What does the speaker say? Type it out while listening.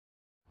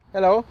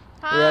Hello.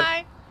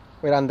 Hi.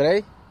 We're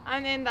Andrei.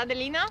 And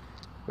Adelina.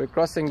 We're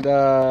crossing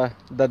the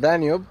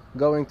Danube,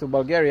 going to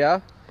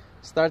Bulgaria,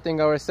 starting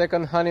our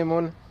second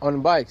honeymoon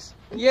on bikes.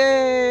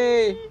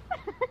 Yay!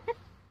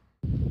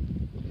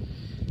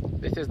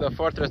 This is the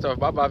fortress of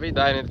Baba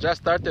Vida, and it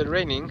just started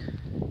raining.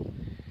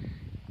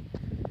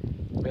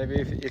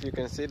 Maybe if you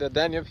can see the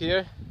Danube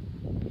here.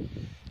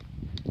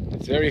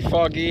 It's very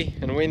foggy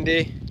and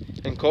windy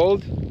and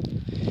cold.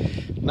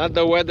 Not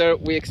the weather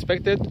we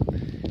expected.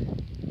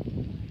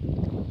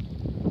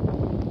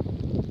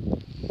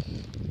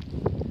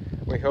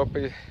 We hope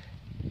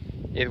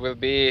it will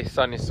be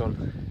sunny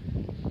soon.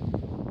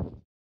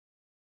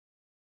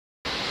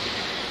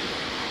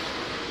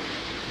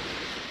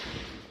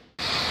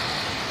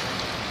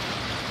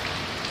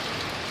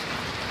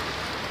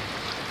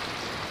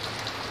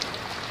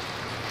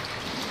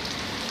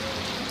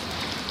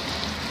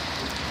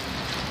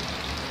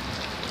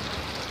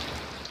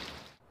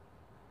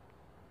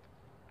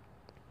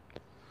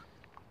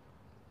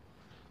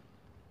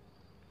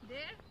 There?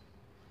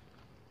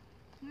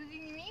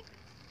 Using me?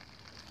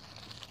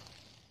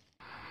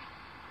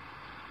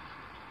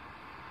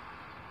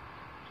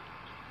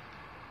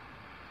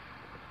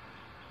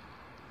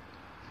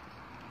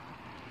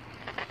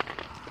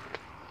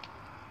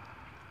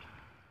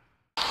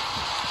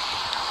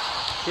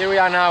 Here we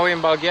are now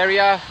in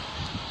Bulgaria,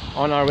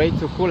 on our way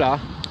to Kula.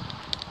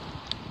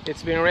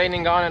 It's been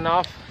raining on and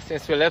off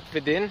since we left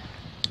Vidin.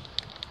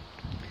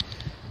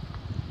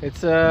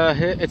 It's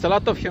a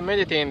lot of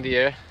humidity in the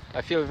air.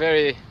 I feel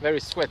very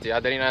sweaty.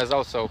 Adelina is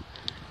also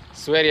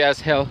sweaty as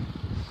hell.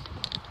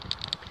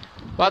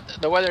 But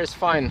the weather is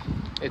fine.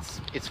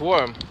 It's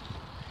warm.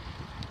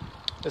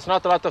 There's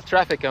not a lot of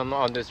traffic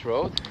on this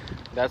road.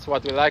 That's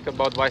what we like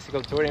about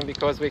bicycle touring,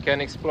 because we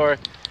can explore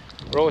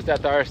roads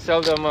that are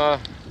seldom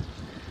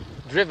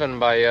driven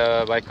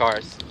by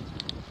cars.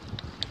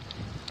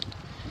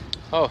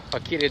 Oh, a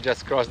kitty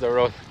just crossed the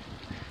road.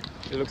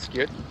 It looks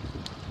cute.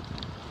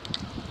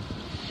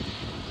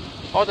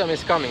 Autumn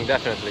is coming,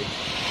 definitely.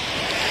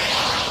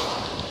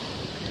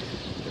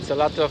 It's a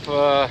lot of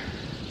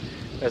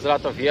there's a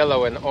lot of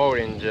yellow and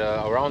orange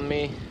around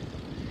me.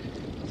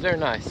 It's very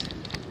nice.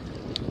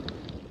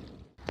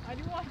 Are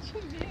you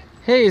watching this?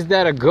 Hey, is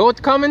that a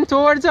goat coming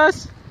towards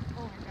us?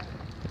 Oh my god.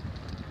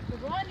 She's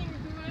running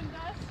towards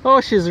us. Oh,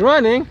 she's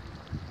running.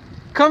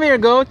 Come here,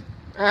 goat.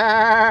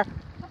 Ah.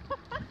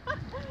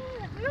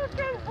 Look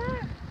at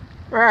her.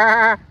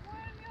 Ah.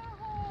 Where's your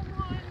home,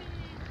 honey?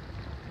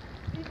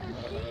 It's a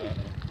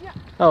sheep. Yeah.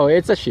 Oh,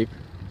 it's a sheep.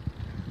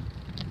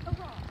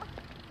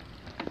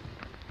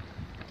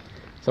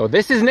 So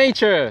this is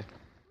nature.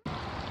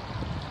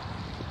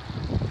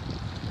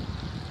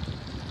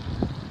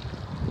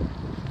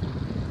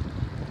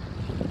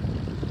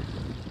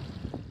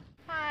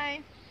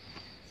 Hi.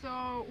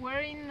 So we're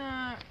in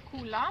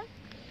Kula.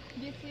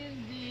 This is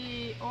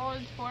the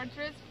old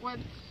fortress, what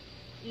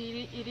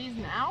it is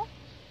now.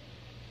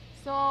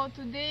 So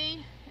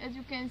today, as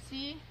you can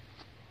see,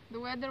 the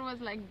weather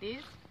was like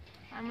this.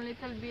 I'm a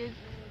little bit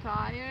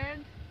tired,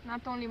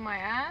 not only my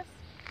ass,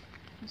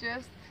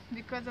 just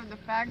because of the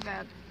fact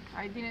that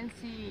I didn't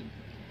see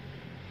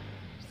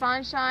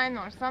sunshine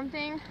or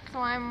something. So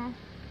I'm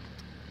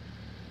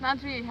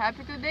not really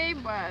happy today,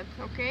 but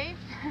okay.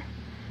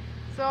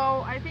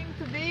 So I think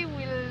today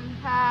we'll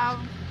have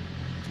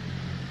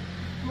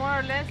more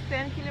or less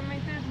 10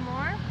 kilometers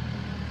more,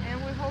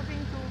 and we're hoping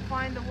to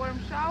find a warm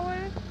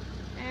shower,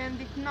 and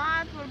if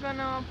not, we're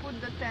gonna put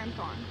the tent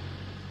on.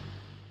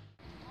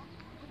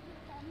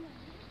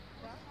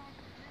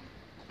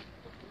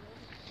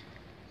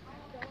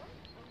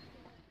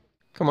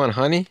 Come on,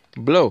 honey,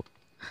 blow.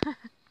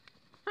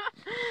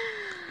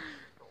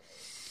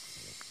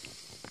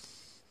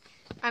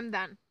 I'm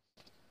done.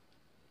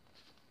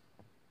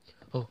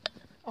 Oh.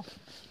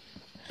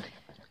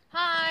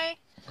 Hi.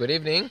 Good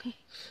evening.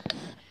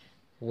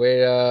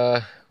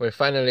 We're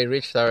finally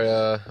reached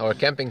our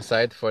camping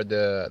site for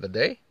the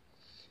day.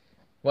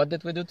 What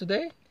did we do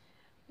today?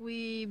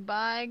 We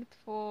biked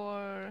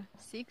for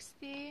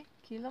 60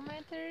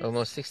 kilometers.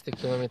 Almost 60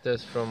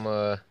 kilometers from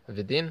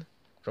Vidin,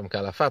 from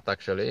Calafat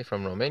actually,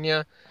 from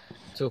Romania,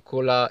 to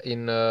Kula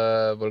in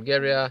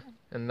Bulgaria,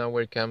 and now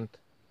we're camped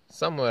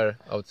somewhere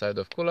outside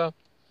of Kula.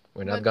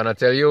 We're not gonna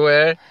tell you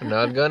where.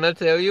 Not gonna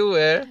tell you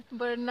where.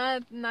 But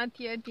not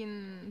yet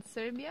in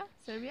Serbia.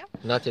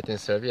 Not yet in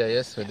Serbia.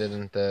 Yes, we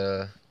didn't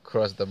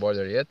cross the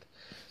border yet.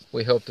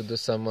 We hope to do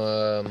some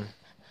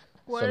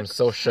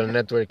social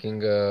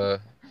networking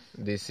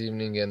this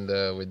evening, and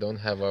we don't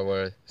have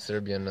our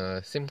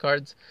Serbian SIM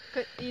cards.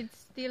 It's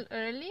still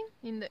early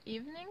in the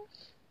evening.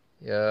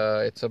 Yeah,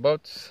 it's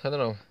about, I don't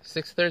know,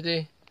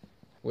 6:30.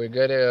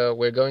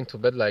 We're going to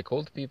bed like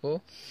old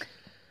people.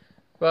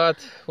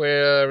 But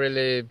we're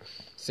really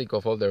sick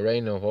of all the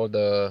rain, of all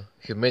the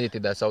humidity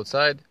that's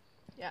outside.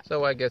 Yeah.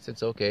 So I guess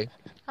it's okay.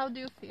 How do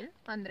you feel,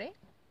 Andrei?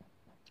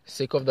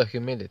 Sick of the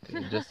humidity.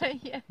 Just...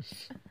 Yes.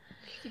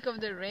 Sick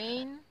of the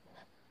rain.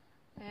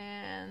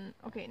 And,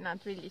 okay,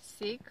 not really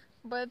sick,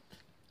 but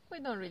we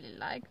don't really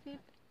like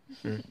it.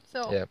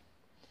 Yeah.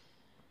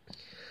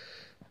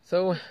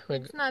 So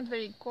It's not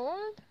very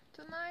cold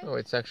tonight. oh,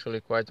 it's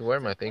actually quite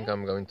warm. I Okay. think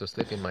I'm going to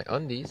sleep in my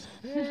undies.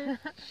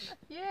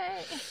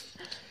 Yay!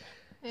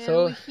 And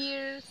So we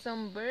hear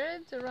some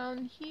birds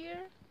around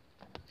here.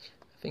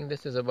 I think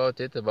this is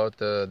about it, about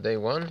day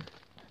one.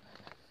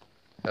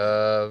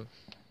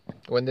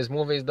 When this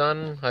movie is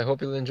done, I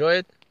hope you'll enjoy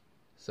it.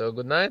 So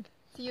good night.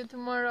 See you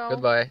tomorrow.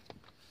 Goodbye.